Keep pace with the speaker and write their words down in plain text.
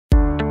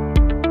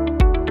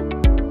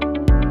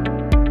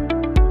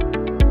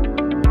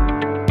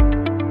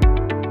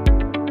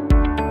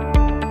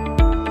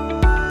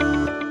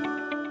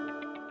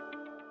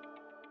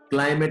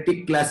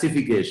Climatic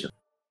classification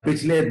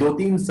पिछले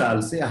 2-3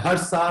 साल से हर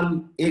साल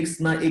एक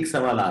ना एक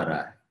सवाल आ रहा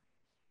है.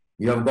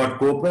 You have got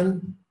Köppen,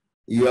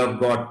 you have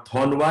got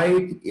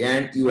Thornwhite,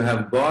 and you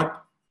have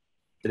got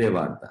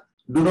Trevarta.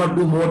 Do not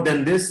do more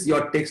than this.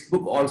 Your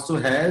textbook also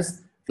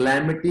has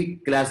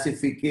climatic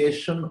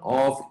classification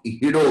of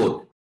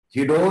Hidor.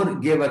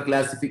 Hidor gave a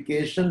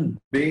classification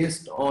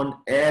based on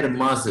air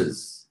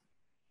masses.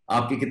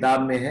 आपकी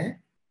किताब में है,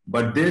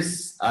 but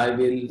this I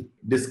will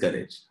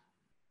discourage.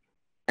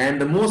 And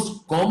the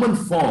most common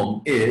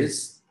form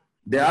is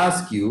they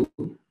ask you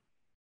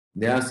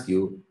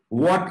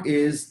what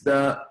is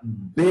the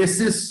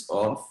basis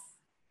of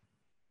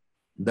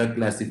the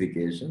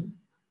classification.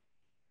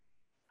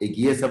 एक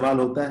ये सवाल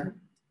होता है.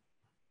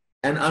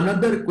 And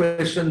another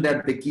question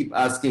that they keep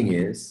asking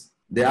is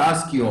they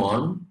ask you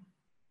on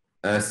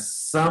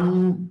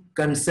some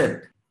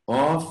concept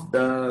of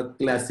the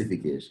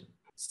classification.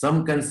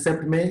 Some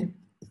concept में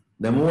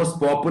the most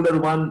popular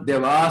one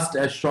they've asked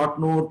as short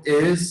note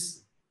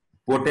is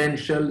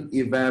potential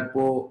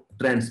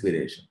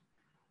evapotranspiration.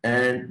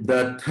 And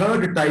the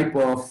third type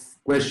of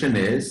question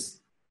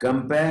is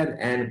compare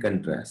and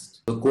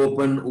contrast. So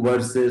Köppen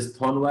versus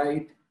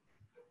Thornwhite,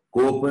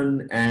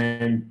 Köppen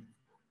and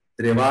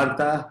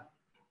Trevarta.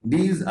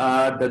 These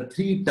are the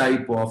 3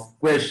 type of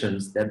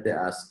questions that they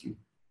ask you.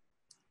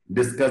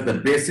 Discuss the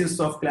basis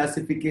of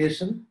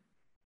classification,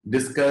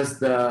 discuss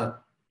the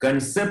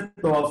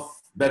concept of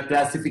the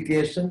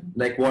classification,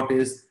 like what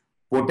is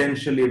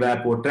potential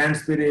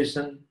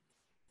evapotranspiration.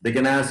 They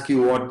can ask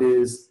you what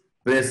is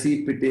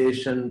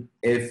precipitation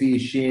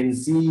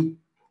efficiency.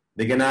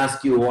 They can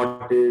ask you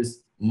what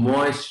is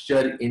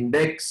moisture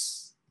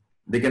index.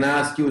 They can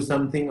ask you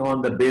something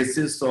on the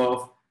basis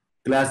of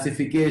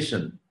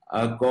classification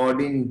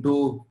according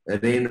to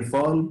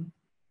rainfall.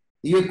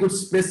 ये कुछ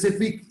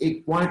specific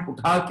एक point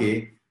उठा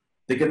के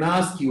they can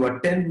ask you a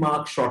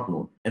 10-mark short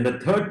note. And the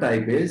third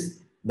type is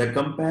the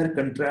compare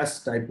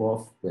contrast type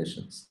of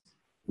questions.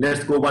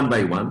 Let's go one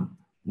by one.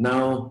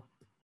 Now,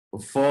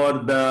 for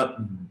the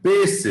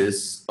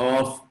basis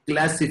of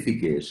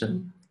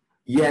classification,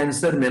 ये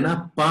answer में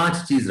ना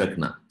 5 चीज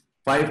रखना.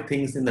 5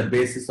 things in the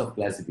basis of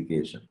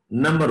classification.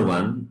 Number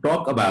 1,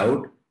 talk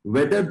about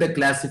whether the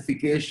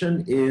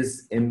classification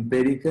is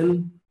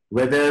empirical,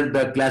 whether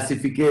the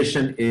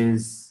classification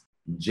is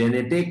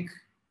genetic,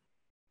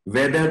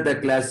 whether the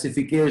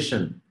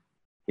classification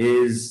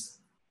is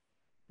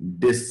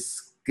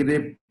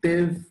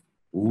descriptive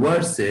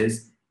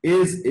versus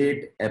is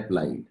it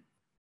applied.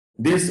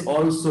 This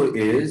also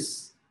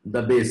is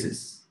the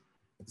basis.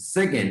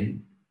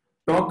 Second,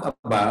 talk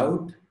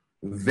about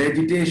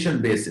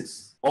vegetation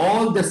basis.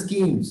 All the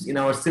schemes in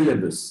our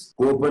syllabus,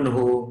 Köppen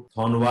ho,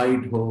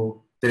 Thornwhite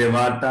ho,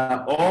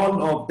 Trevarta,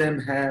 all of them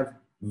have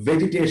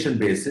vegetation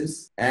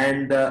basis,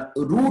 and the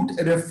root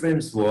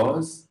reference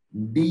was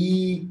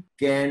D.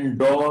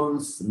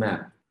 Kendall's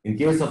map. In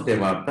case of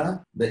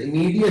Trevarta, the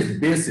immediate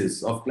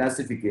basis of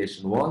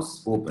classification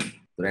was Köppen.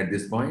 So at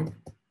this point,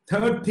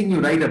 third thing you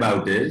write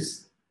about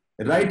is,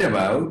 write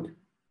about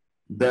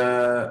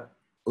the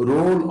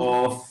role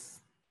of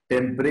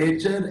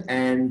temperature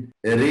and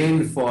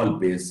rainfall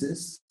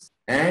basis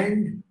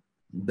and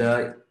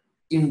the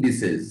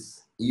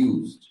indices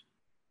used.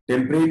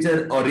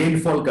 Temperature और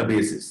rainfall का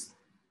basis.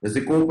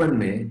 जैसे Köppen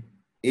में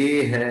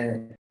A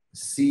है,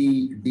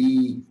 C,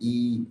 D,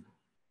 E,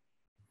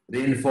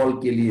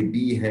 rainfall के लिए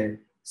B है.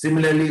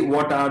 Similarly,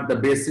 what are the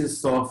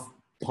basis of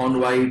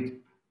Thornwhite?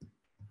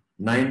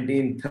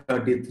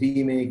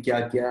 1933 में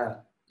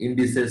क्या-क्या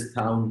indices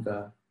था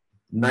उनका?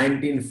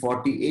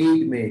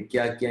 1948 में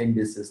क्या-क्या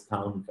indices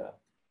था उनका?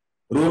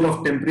 Role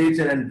of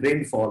temperature and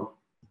rainfall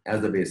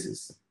as the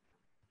basis.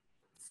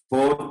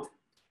 Fourth,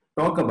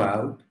 talk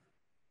about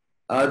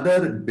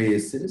other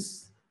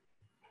bases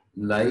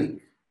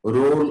like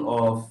role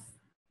of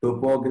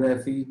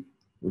topography,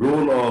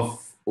 role of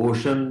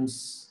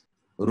oceans,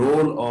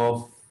 role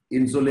of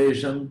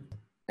insolation,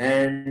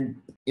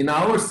 and in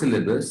our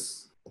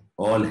syllabus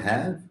all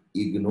have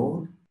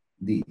ignored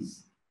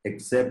these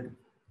except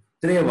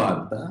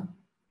Trevarta,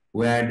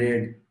 who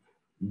added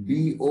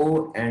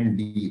BO and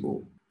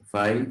DO.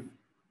 5.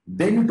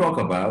 Then you talk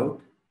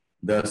about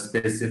the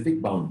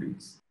specific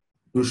boundaries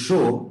to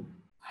show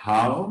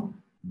how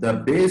the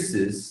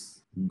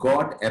basis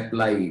got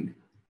applied.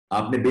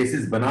 आपने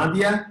basis बना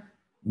दिया,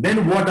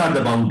 then what are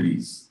the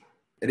boundaries?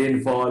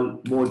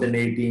 Rainfall more than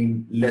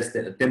 18, less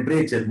than,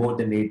 temperature more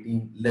than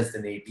 18, less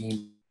than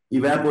 18,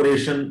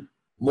 evaporation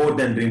more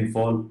than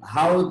rainfall,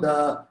 how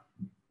the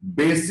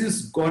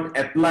basis got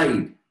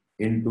applied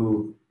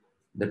into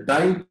the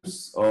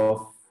types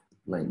of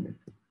climate.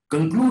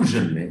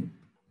 Conclusion में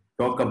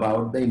talk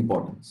about the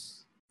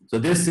importance. So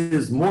this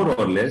is more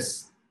or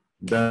less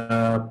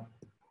the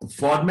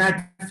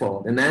format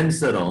for an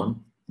answer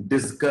on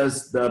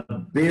discuss the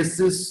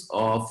basis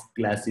of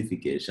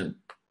classification.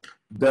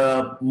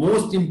 The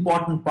most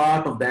important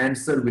part of the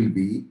answer will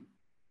be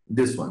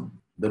this one,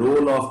 the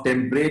role of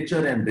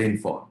temperature and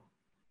rainfall.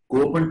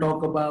 Köppen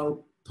talk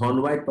about,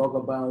 Thornwhite talk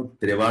about,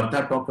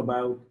 Trevartha talk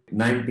about,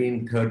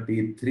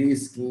 1933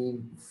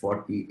 scheme,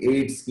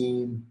 48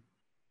 scheme,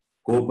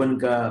 Köppen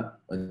का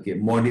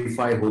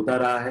modify होता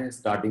रहा है,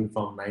 starting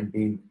from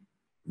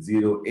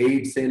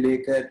 1908 से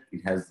लेकर,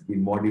 it has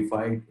been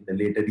modified in the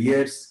later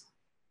years.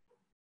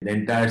 The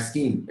entire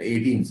scheme,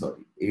 18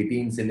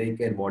 से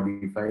लेकर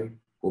modified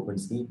Köppen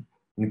scheme.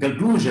 In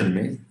conclusion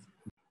में,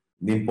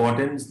 the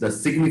importance, the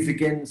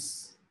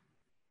significance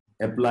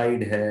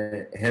applied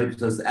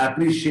helps us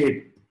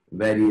appreciate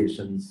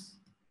variations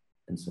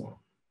and so on.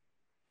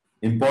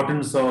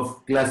 Importance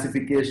of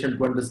classification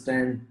to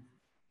understand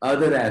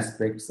other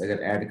aspects,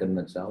 अगर add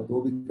करना चाहो तो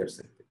वो भी कर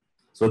सकते.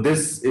 So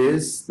this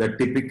is the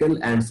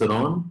typical answer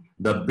on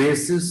the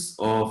basis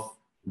of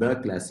the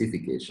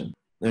classification.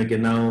 Okay,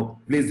 now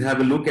please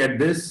have a look at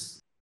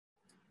this.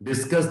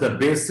 Discuss the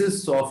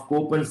basis of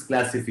Köppen's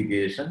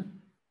classification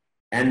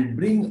and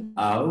bring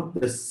out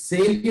the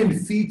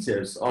salient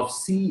features of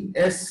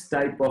CS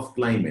type of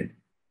climate.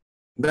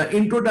 The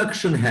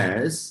introduction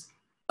has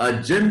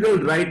a general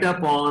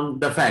write-up on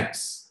the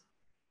facts.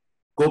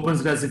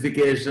 Köppen's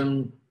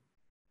classification,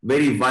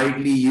 very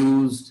widely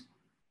used,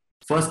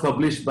 first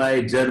published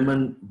by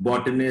German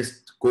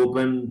botanist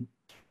Köppen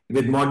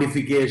with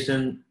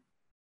modification.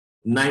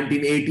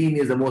 1918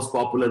 is the most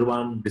popular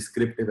one,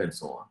 descriptive and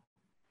so on.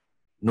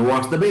 Now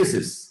what's the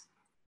basis?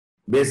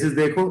 Basis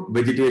देखो,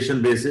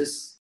 vegetation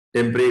basis,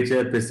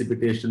 temperature,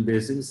 precipitation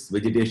basis,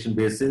 vegetation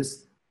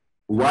basis.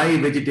 Why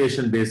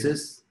vegetation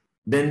basis?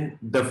 Then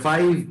the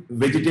 5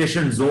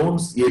 vegetation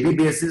zones, ये भी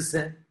basis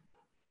है.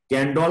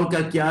 Candolle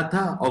का क्या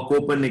था और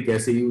Köppen ने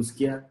कैसे यूज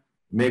किया?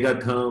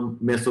 मेगाथर्म,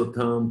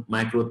 मेसोथर्म,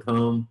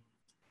 माइक्रोथर्म,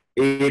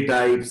 A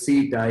type,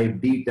 C type,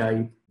 D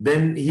type.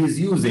 Then he is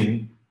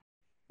using,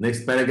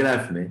 next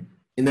paragraph में,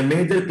 in the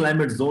major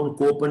climate zone,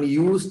 Köppen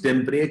used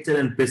temperature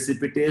and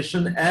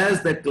precipitation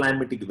as the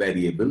climatic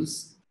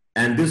variables,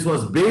 and this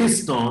was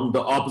based on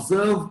the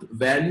observed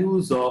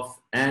values of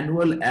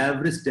annual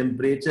average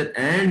temperature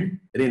and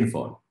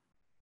rainfall.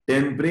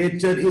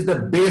 Temperature is the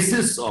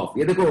basis of,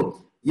 ये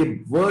देखो,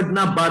 ये word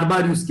ना बार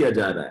बार use किया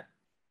जा रहा है.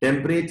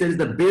 Temperature is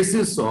the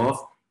basis of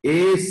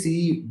A,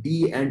 C,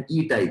 D and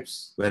E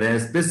types,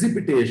 whereas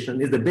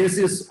precipitation is the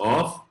basis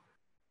of,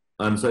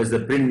 it's a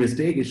print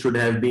mistake, it should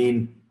have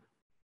been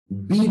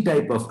B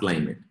type of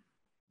climate.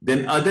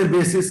 Then other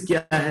basis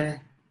क्या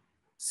है?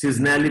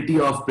 Seasonality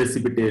of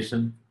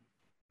precipitation,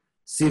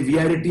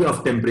 severity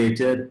of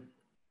temperature,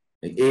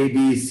 A,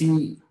 B,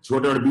 C,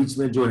 छोटा और बीच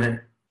में जो है.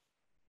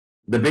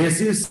 The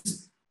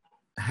basis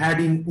had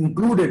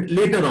included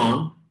later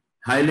on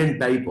Highland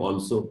type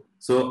also.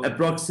 So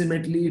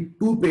approximately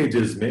 2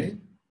 pages में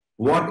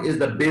what is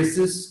the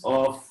basis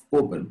of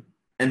Köppen.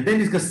 And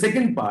then इसका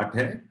second part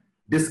है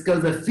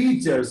discuss the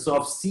features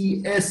of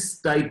CS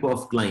type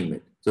of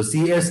climate. So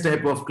CS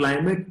type of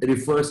climate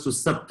refers to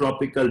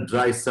subtropical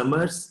dry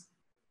summers,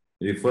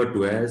 referred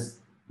to as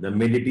the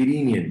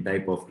Mediterranean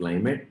type of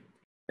climate.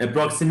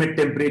 Approximate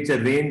temperature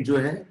range जो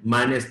है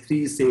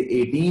 -3 से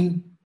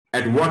 18.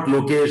 At what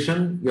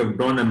location? You have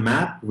drawn a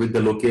map with the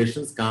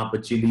locations, कहाँ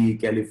पर Chile,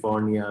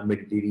 California,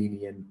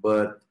 Mediterranean,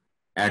 Perth,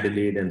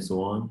 Adelaide and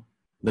so on.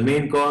 The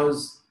main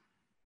cause,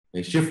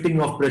 a shifting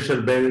of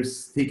pressure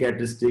belts, thick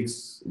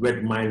statistics,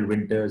 wet mild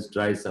winters,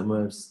 dry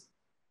summers,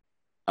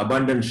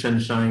 abundant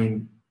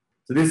sunshine.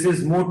 So this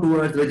is more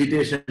towards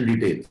vegetation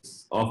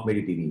details of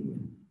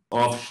Mediterranean.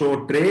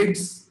 Offshore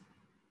trades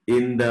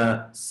in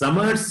the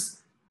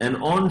summers and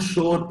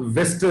onshore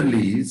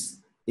westerlies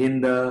in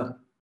the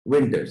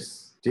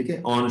winters. ठीक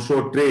है,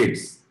 onshore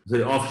trades,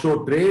 so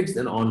offshore trades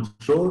and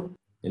onshore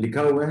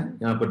लिखा हुआ है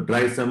यहाँ पर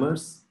dry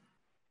summers,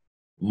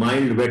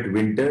 mild wet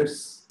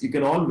winters. You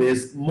can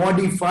always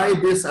modify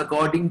this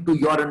according to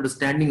your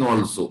understanding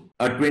also.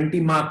 A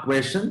 20-mark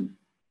question.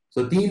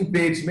 So 3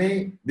 page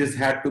में this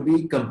had to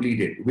be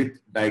completed with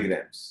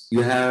diagrams.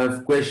 You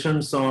have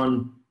questions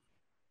on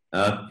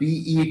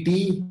PET,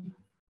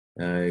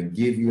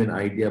 give you an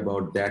idea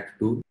about that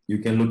too. You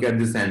can look at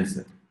this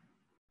answer.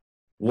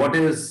 What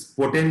is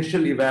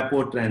potential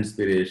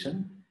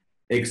evapotranspiration?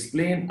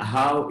 Explain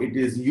how it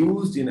is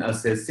used in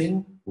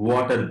assessing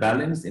water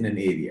balance in an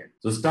area.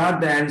 So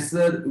start the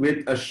answer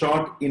with a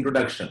short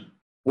introduction.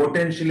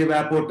 Potential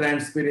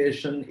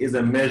evapotranspiration is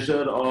a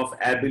measure of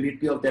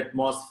ability of the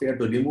atmosphere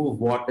to remove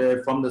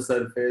water from the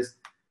surface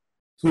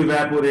through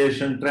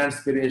evaporation,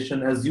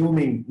 transpiration,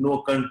 assuming no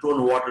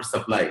controlled water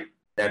supply.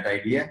 That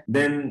idea.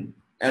 Then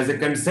as a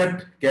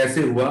concept,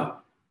 कैसे हुआ?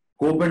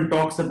 Köppen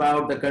talks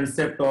about the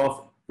concept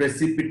of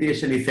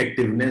precipitation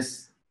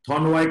effectiveness.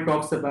 Thornwhite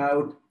talks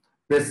about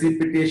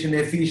precipitation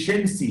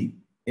efficiency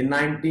in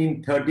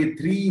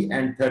 1933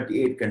 and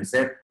 38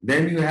 concept.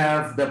 Then you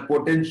have the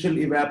potential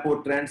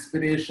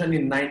evapotranspiration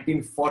in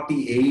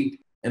 1948.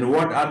 And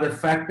what are the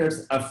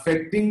factors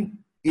affecting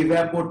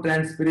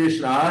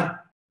evapotranspiration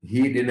are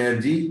heat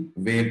energy,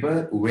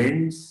 vapor,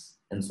 winds,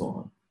 and so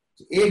on.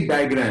 So, एक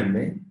diagram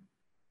में,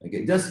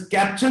 okay, just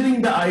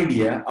capturing the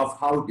idea of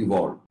how it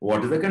evolved.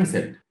 What is the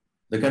concept?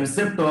 The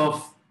concept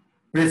of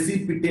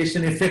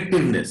precipitation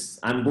effectiveness.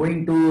 I'm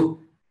going to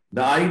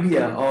the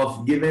idea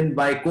of given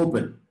by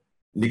Köppen,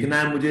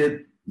 लिखना है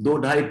मुझे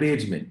 2-2.5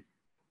 page में,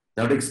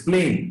 that would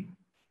explain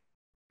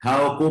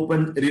how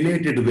Köppen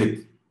related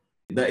with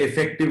the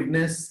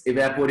effectiveness,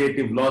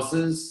 evaporative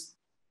losses.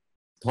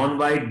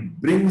 Thornwhite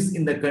brings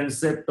in the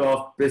concept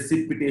of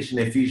precipitation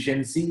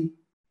efficiency,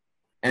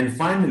 and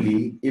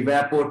finally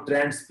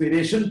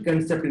evapotranspiration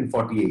concept in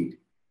 48.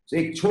 So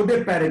एक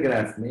छोटे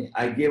paragraph में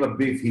I gave a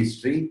brief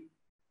history,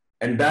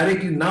 and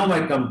directly now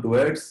I come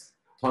towards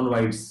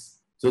Thornwhite's.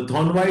 So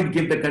Thornwhite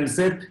gave the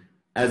concept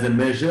as a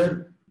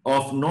measure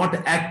of not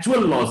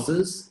actual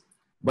losses,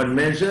 but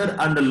measure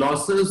under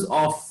losses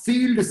of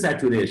field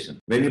saturation.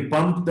 When you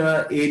pump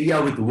the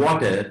area with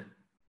water,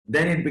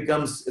 then it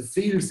becomes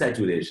field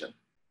saturation.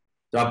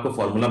 तो आपको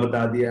formula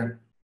बता दिया,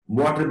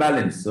 water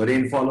balance,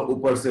 rainfall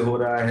ऊपर से हो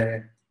रहा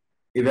है,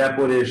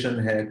 evaporation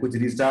है, कुछ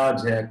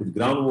रिचार्ज है, कुछ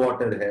ग्राउंड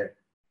वाटर है.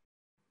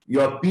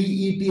 Your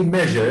PET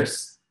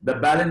measures the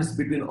balance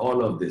between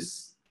all of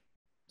this.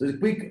 So a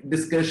quick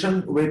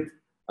discussion with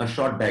a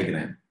short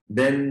diagram,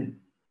 then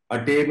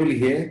a table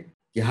here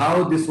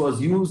how this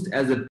was used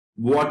as a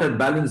water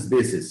balance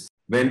basis.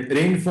 When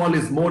rainfall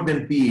is more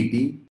than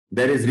PET,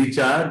 there is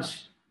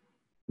recharge,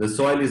 the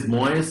soil is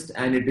moist,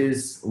 and it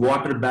is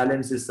water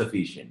balance is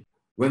sufficient.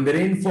 When the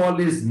rainfall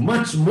is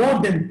much more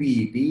than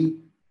PET,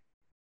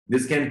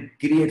 this can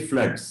create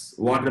floods.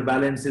 Water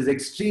balance is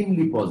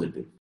extremely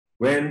positive.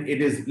 When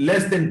it is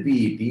less than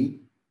PET,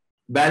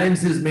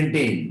 balance is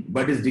maintained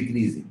but is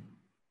decreasing.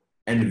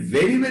 And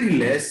very, very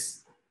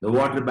less, the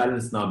water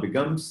balance now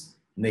becomes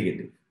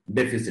negative,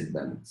 deficit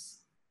balance.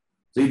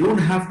 So you don't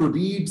have to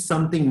read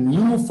something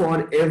new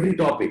for every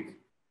topic.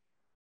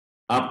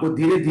 आपको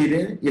धीरे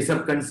धीरे ये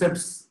सब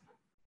concepts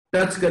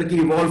touch करके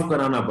evolve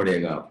कराना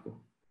पड़ेगा आपको.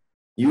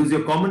 Use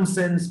your common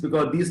sense,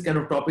 because these kind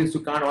of topics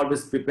you can't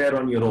always prepare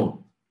on your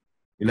own.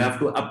 You'll have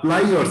to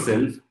apply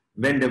yourself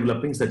when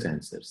developing such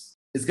answers.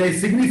 इसका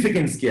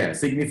significance क्या है?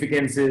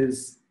 Significance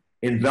is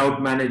in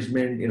drought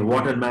management, in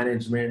water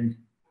management,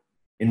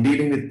 in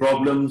dealing with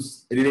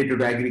problems related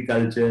to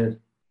agriculture.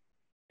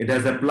 It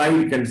has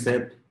applied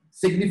concept.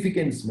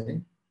 Significance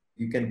में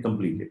you can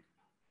complete it.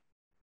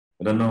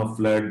 Runoff,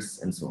 floods,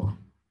 and so on.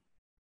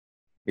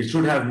 It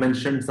should have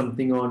mentioned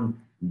something on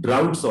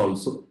droughts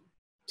also.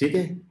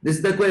 Okay? This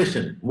is the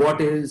question.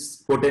 What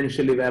is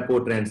potential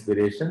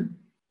evapotranspiration?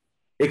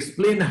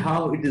 Explain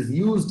how it is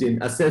used in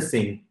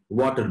assessing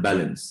water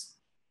balance.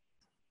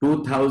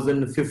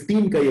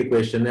 2015 का ये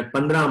question है,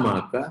 15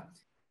 mark का.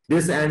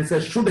 This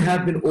answer should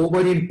have been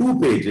over in 2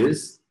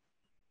 pages.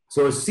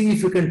 So see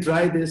if you can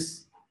try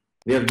this.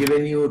 We have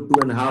given you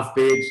 2.5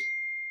 page,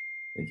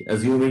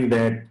 assuming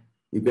that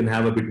you can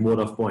have a bit more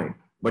of point.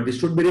 But it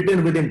should be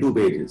written within 2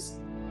 pages.